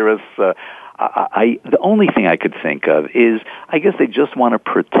IRS. The only thing I could think of is, I guess they just want to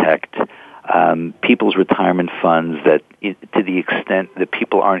protect people's retirement funds, that to the extent that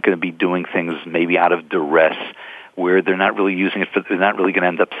people aren't going to be doing things maybe out of duress, where they're not really using it they're not really going to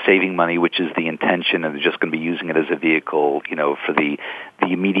end up saving money, which is the intention, and they're just going to be using it as a vehicle, for the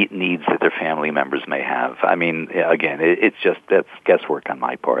immediate needs that their family members may have. I mean, again, that's guesswork on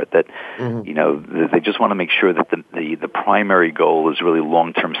my part. That they just want to make sure that the primary goal is really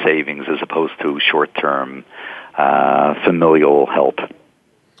long-term savings as opposed to short-term familial help.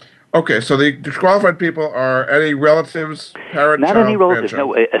 Okay, so the disqualified people are any relatives, parent, not child, any relatives.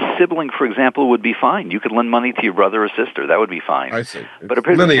 No, grandchild. a sibling, for example, would be fine. You could lend money to your brother or sister. That would be fine. I see. But it's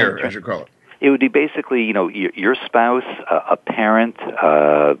linear, as you call it. It would be basically, your spouse, a parent,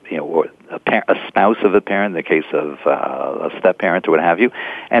 or a spouse of a parent, in the case of a step-parent or what have you,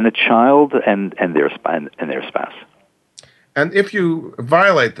 and a child and their spouse. And if you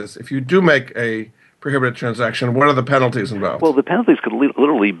violate this, if you do make a prohibited transaction, what are the penalties involved? Well, the penalties could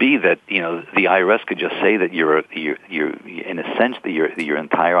literally be that the IRS could just say that you're in a sense that your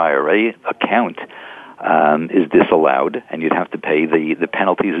entire IRA account is disallowed, and you'd have to pay the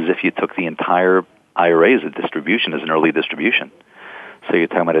penalties as if you took the entire IRA as a distribution, as an early distribution. So you're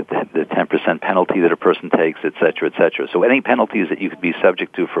talking about the 10% penalty that a person takes, et cetera, et cetera. So any penalties that you could be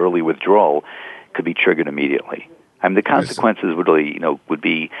subject to for early withdrawal could be triggered immediately. I mean, the consequences would really, would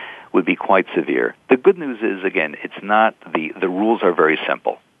be quite severe. The good news is, again, it's not the rules are very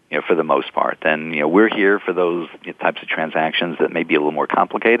simple, for the most part. And, we're here for those types of transactions that may be a little more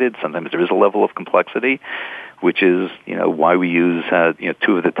complicated. Sometimes there is a level of complexity, which is, why we use,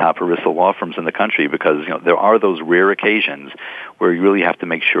 two of the top ERISA law firms in the country, because, there are those rare occasions where you really have to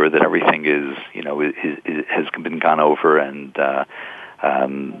make sure that everything has been gone over, and,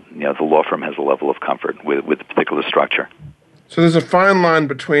 the law firm has a level of comfort with the particular structure. So there's a fine line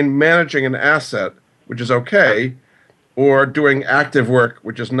between managing an asset, which is okay, or doing active work,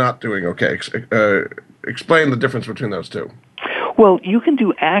 which is not doing okay. Explain the difference between those two. Well, you can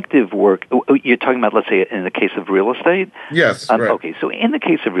do active work. You're talking about, let's say, in the case of real estate? Yes, right. Okay, so in the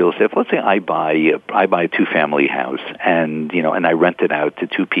case of real estate, let's say I buy a two-family house, and I rent it out to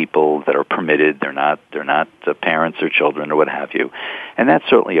two people that are permitted. They're not parents or children or what have you, and that's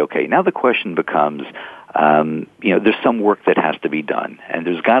certainly okay. Now the question becomes, there's some work that has to be done, and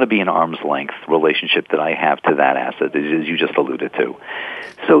there's got to be an arm's length relationship that I have to that asset, as you just alluded to.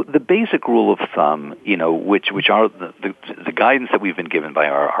 So the basic rule of thumb, which are the guidance that we've been given by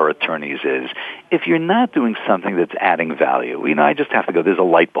our attorneys is, if you're not doing something that's adding value, I just have to go, there's a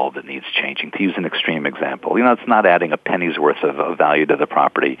light bulb that needs changing, to use an extreme example. It's not adding a penny's worth of value to the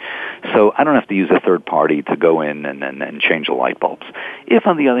property. So I don't have to use a third party to go in and change the light bulbs. If,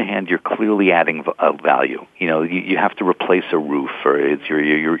 on the other hand, you're clearly adding value, you have to replace a roof, or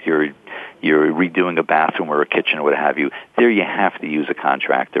you're redoing a bathroom or a kitchen or what have you, there you have to use a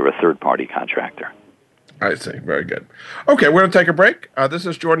contractor, a third-party contractor. I see. Very good. Okay, we're going to take a break. This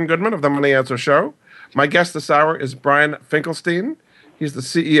is Jordan Goodman of The Money Answer Show. My guest this hour is Brian Finkelstein. He's the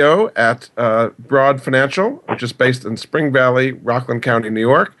CEO at Broad Financial, which is based in Spring Valley, Rockland County, New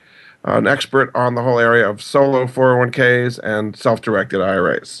York, an expert on the whole area of solo 401ks and self-directed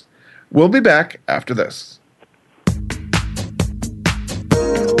IRAs. We'll be back after this.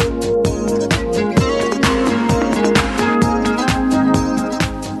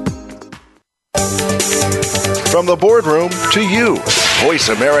 From the boardroom to you, Voice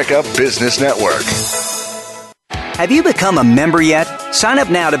America Business Network. Have you become a member yet? Sign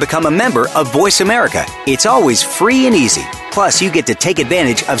up now to become a member of Voice America. It's always free and easy. Plus, you get to take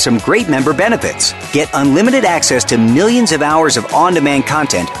advantage of some great member benefits. Get unlimited access to millions of hours of on-demand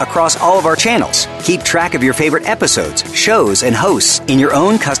content across all of our channels. Keep track of your favorite episodes, shows, and hosts in your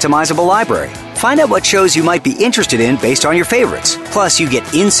own customizable library. Find out what shows you might be interested in based on your favorites. Plus, you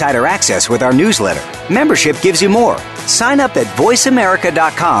get insider access with our newsletter. Membership gives you more. Sign up at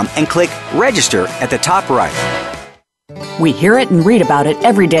voiceamerica.com and click register at the top right. We hear it and read about it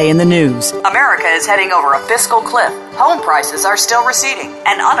every day in the news. America is heading over a fiscal cliff. Home prices are still receding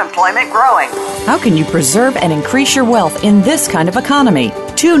and unemployment growing. How can you preserve and increase your wealth in this kind of economy?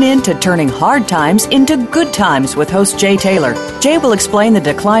 Tune in to Turning Hard Times into Good Times with host Jay Taylor. Jay will explain the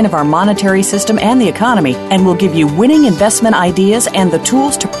decline of our monetary system and the economy and will give you winning investment ideas and the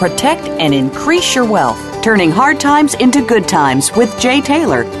tools to protect and increase your wealth. Turning Hard Times into Good Times with Jay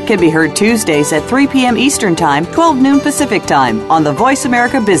Taylor can be heard Tuesdays at 3 p.m. Eastern Time, 12 noon Pacific Time on the Voice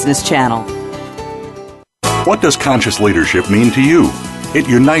America Business Channel. What does conscious leadership mean to you? It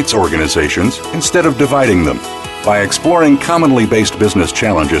unites organizations instead of dividing them. By exploring commonly based business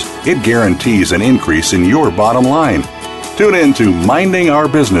challenges, it guarantees an increase in your bottom line. Tune in to Minding Our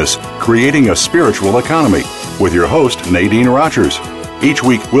Business, Creating a Spiritual Economy with your host, Nadine Rogers. Each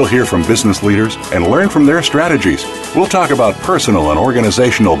week, we'll hear from business leaders and learn from their strategies. We'll talk about personal and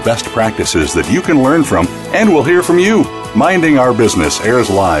organizational best practices that you can learn from, and we'll hear from you. Minding Our Business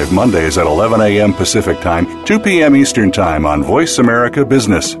airs live Mondays at 11 a.m. Pacific Time, 2 p.m. Eastern Time on Voice America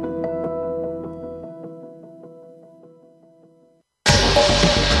Business.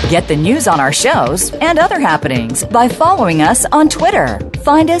 Get the news on our shows and other happenings by following us on Twitter.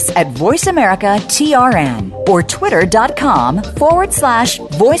 Find us at VoiceAmericaTRN or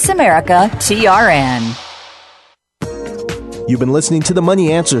twitter.com/VoiceAmericaTRN. You've been listening to the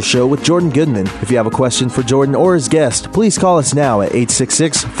Money Answer Show with Jordan Goodman. If you have a question for Jordan or his guest, please call us now at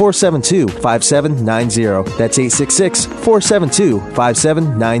 866-472-5790. That's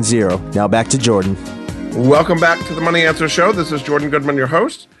 866-472-5790. Now back to Jordan. Welcome back to the Money Answer Show. This is Jordan Goodman, your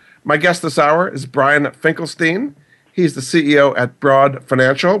host. My guest this hour is Brian Finkelstein. He's the CEO at Broad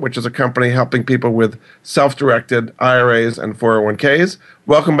Financial, which is a company helping people with self-directed IRAs and 401ks.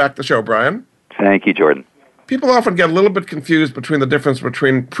 Welcome back to the show, Brian. Thank you, Jordan. People often get a little bit confused between the difference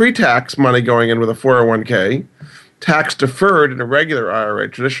between pre-tax money going in with a 401k, tax-deferred in a regular IRA,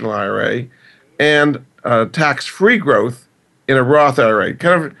 traditional IRA, and tax-free growth in a Roth IRA.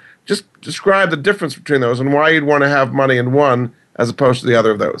 Kind of just describe the difference between those and why you'd want to have money in one as opposed to the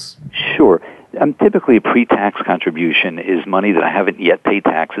other of those. Sure. Typically, a pre-tax contribution is money that I haven't yet paid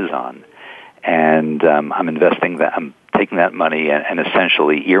taxes on, and I'm investing that. I'm taking that money and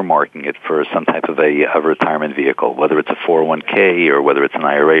essentially earmarking it for some type of a retirement vehicle, whether it's a 401k or whether it's an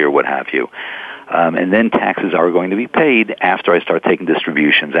IRA or what have you. And then taxes are going to be paid after I start taking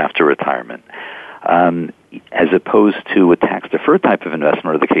distributions after retirement. As opposed to a tax-deferred type of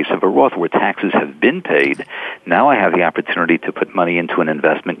investment or the case of a Roth where taxes have been paid, now I have the opportunity to put money into an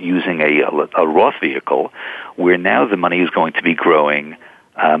investment using a Roth vehicle where now the money is going to be growing,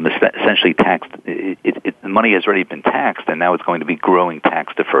 essentially taxed. The money has already been taxed, and now it's going to be growing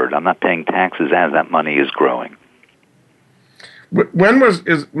tax-deferred. I'm not paying taxes as that money is growing. When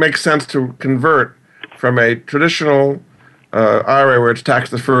makes sense to convert from a traditional IRA where it's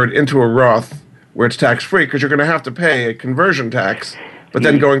tax-deferred into a Roth where it's tax-free, because you're going to have to pay a conversion tax, but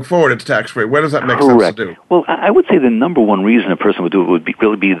then going forward it's tax-free. When does that make sense to do? Well, I would say the number one reason a person would do it would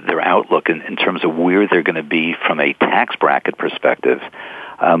really be their outlook in terms of where they're going to be from a tax bracket perspective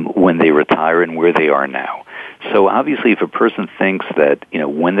when they retire and where they are now. So obviously if a person thinks that,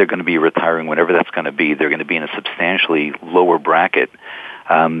 when they're going to be retiring, whenever that's going to be, they're going to be in a substantially lower bracket,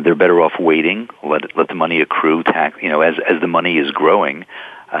 they're better off waiting, let the money accrue tax, as the money is growing.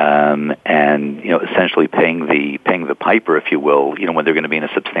 And essentially paying the piper, if you will, when they're going to be in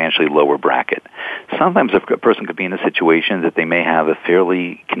a substantially lower bracket. Sometimes a person could be in a situation that they may have a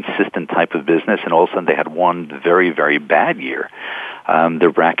fairly consistent type of business, and all of a sudden they had one very, very bad year.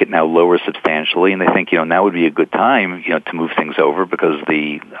 Their bracket now lowers substantially, and they think now would be a good time to move things over because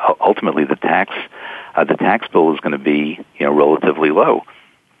ultimately the tax bill is going to be relatively low.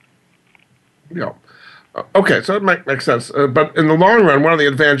 Yeah. Okay, so it makes sense. But in the long run, one of the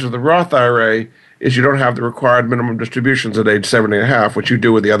advantages of the Roth IRA is you don't have the required minimum distributions at age 70.5, which you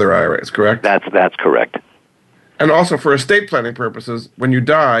do with the other IRAs, correct? That's correct. And also for estate planning purposes, when you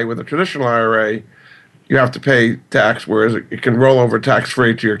die with a traditional IRA, you have to pay tax, whereas it can roll over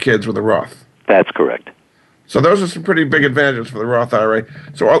tax-free to your kids with a Roth. That's correct. So those are some pretty big advantages for the Roth IRA.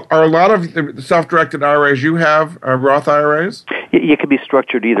 So are a lot of the self-directed IRAs you have Roth IRAs? It can be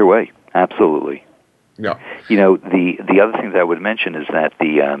structured either way, absolutely. Yeah. The other thing that I would mention is that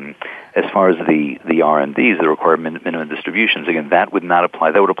as far as the RMDs, the required minimum distributions, again, that would not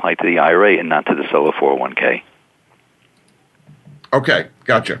apply. That would apply to the IRA and not to the solo 401k. Okay,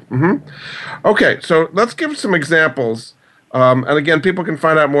 gotcha. Okay, so let's give some examples. And again, people can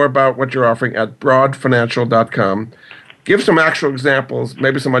find out more about what you're offering at broadfinancial.com. Give some actual examples,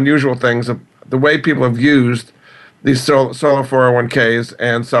 maybe some unusual things of the way people have used these solo 401ks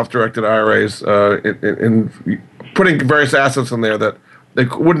and self-directed IRAs in putting various assets in there that they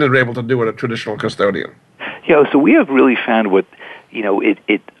wouldn't have been able to do with a traditional custodian. Yeah, so we have really found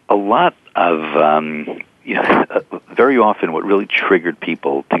a lot of, very often what really triggered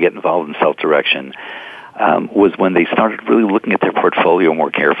people to get involved in self-direction was when they started really looking at their portfolio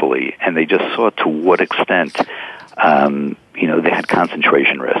more carefully, and they just saw to what extent, they had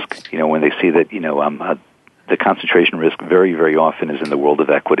concentration risk. When they see that, the concentration risk very, very often is in the world of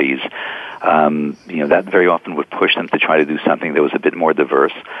equities. That very often would push them to try to do something that was a bit more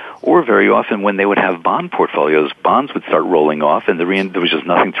diverse. Or very often when they would have bond portfolios, bonds would start rolling off and there was just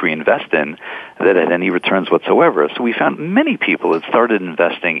nothing to reinvest in that had any returns whatsoever. So we found many people had started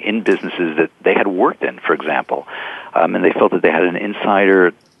investing in businesses that they had worked in, for example, and they felt that they had an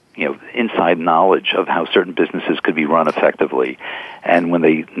inside knowledge of how certain businesses could be run effectively. And when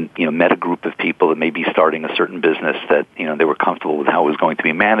they, met a group of people that may be starting a certain business that, they were comfortable with how it was going to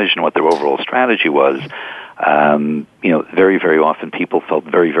be managed and what their overall strategy was, very, very often people felt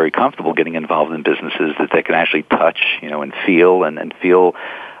very, very comfortable getting involved in businesses that they could actually touch, and feel and feel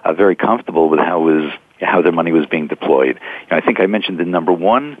very comfortable with how their money was being deployed. I think I mentioned the number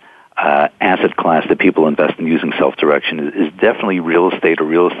one asset class that people invest in using self-direction is definitely real estate or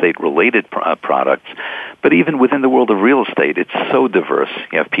real estate-related products. But even within the world of real estate, it's so diverse.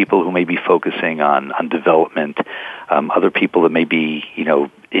 You have people who may be focusing on development, other people that may be,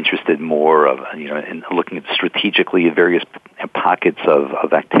 interested more in looking at strategically at various pockets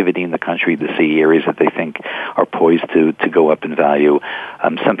of activity in the country to see areas that they think are poised to go up in value.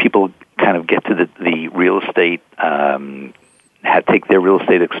 Some people kind of get to the real estate take their real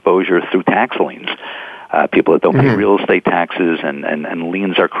estate exposure through tax liens. People that don't pay real estate taxes and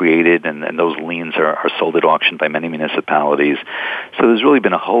liens are created and those liens are sold at auction by many municipalities. So there's really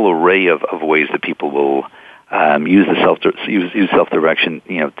been a whole array of ways that people will use self-direction,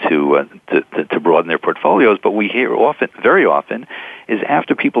 to broaden their portfolios. But we hear very often, is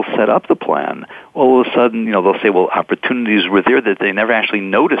after people set up the plan, all of a sudden, they'll say, well, opportunities were there that they never actually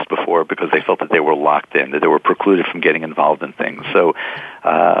noticed before because they felt that they were locked in, that they were precluded from getting involved in things. So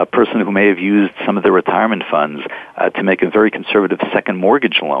a person who may have used some of their retirement funds to make a very conservative second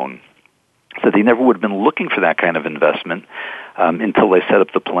mortgage loan, so they never would have been looking for that kind of investment until they set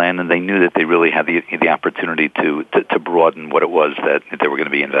up the plan and they knew that they really had the opportunity to broaden what it was that they were going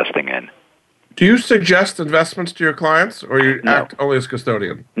to be investing in. Do you suggest investments to your clients, or you act only as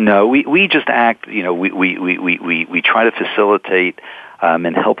custodian? No, we just act. We try to facilitate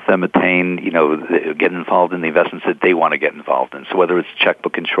and help them attain, get involved in the investments that they want to get involved in. So whether it's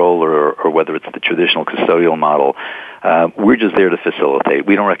checkbook control or whether it's the traditional custodial model, we're just there to facilitate.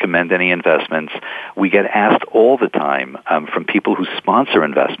 We don't recommend any investments. We get asked all the time from people who sponsor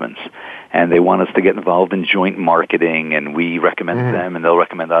investments, and they want us to get involved in joint marketing, and we recommend them, and they'll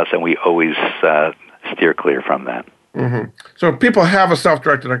recommend us, and we always steer clear from that. So if people have a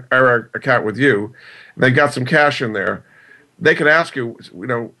self-directed IRA account with you, and they got some cash in there, they could ask you,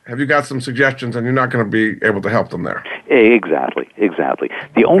 have you got some suggestions, and you're not going to be able to help them there. Exactly.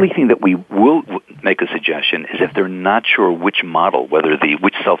 The only thing that we will make a suggestion is if they're not sure which model,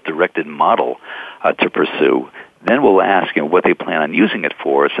 which self-directed model to pursue, then we'll ask what they plan on using it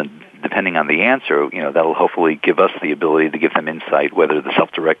for us, and depending on the answer, that'll hopefully give us the ability to give them insight whether the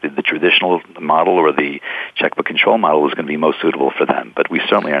self-directed, the traditional model, or the checkbook control model is going to be most suitable for them. But we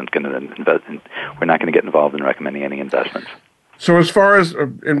certainly aren't going to we're not going to get involved in recommending any investments. So as far as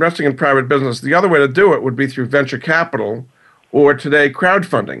investing in private business, the other way to do it would be through venture capital or today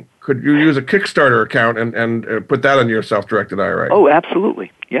crowdfunding. Could you use a Kickstarter account and put that in your self-directed IRA? Oh,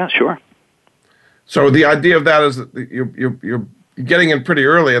 absolutely. Yeah, sure. So the idea of that is that you're getting in pretty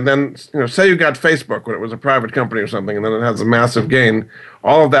early, and then say you got Facebook when it was a private company or something, and then it has a massive gain.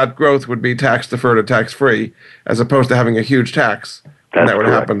 All of that growth would be tax deferred or tax free, as opposed to having a huge tax. That's that would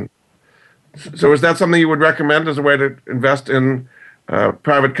correct. happen. So is that something you would recommend as a way to invest in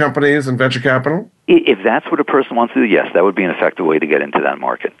private companies and venture capital? If that's what a person wants to do, yes, that would be an effective way to get into that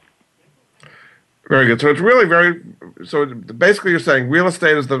market. Very good. So it's really so basically you're saying real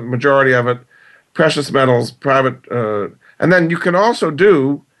estate is the majority of it, precious metals, private, and then you can also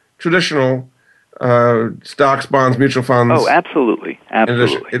do traditional stocks, bonds, mutual funds. Oh, absolutely.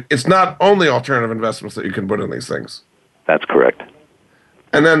 Absolutely. It's not only alternative investments that you can put in these things. That's correct.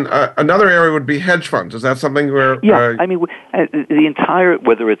 And then another area would be hedge funds. Is that something where... Yeah, I mean, the entire,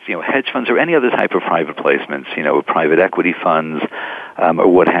 whether it's, hedge funds or any other type of private placements, private equity funds, or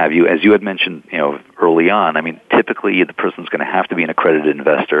what have you, as you had mentioned, early on, I mean, typically the person's going to have to be an accredited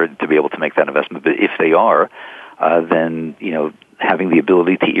investor to be able to make that investment. But if they are, then, having the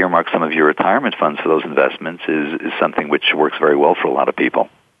ability to earmark some of your retirement funds for those investments is something which works very well for a lot of people.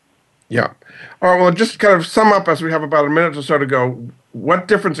 Yeah. All right, well, just kind of sum up as we have about a minute or so to go, what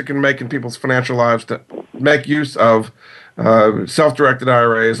difference it can make in people's financial lives to make use of self-directed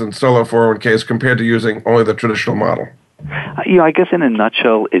IRAs and solo 401ks compared to using only the traditional model? I guess in a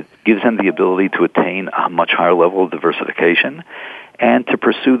nutshell, it gives them the ability to attain a much higher level of diversification and to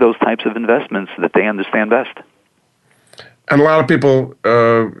pursue those types of investments that they understand best. And a lot of people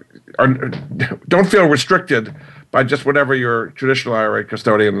don't feel restricted by just whatever your traditional IRA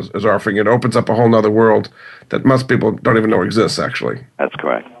custodian is offering. It opens up a whole other world that most people don't even know exists, actually. That's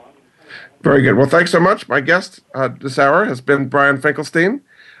correct. Very good. Well, thanks so much. My guest this hour has been Brian Finkelstein.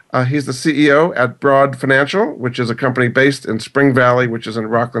 He's the CEO at Broad Financial, which is a company based in Spring Valley, which is in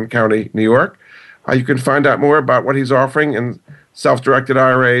Rockland County, New York. You can find out more about what he's offering in self-directed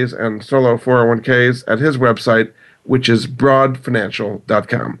IRAs and solo 401ks at his website, which is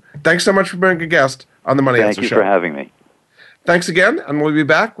broadfinancial.com. Thanks so much for being a guest on the Money Answer Show. Thank you for having me. Thanks again, and we'll be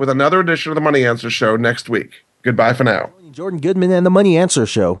back with another edition of the Money Answer Show next week. Goodbye for now. Jordan Goodman and the Money Answer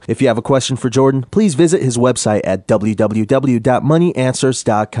Show. If you have a question for Jordan, please visit his website at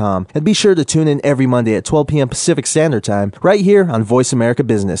www.moneyanswers.com. And be sure to tune in every Monday at 12 p.m. Pacific Standard Time right here on Voice America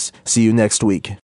Business. See you next week.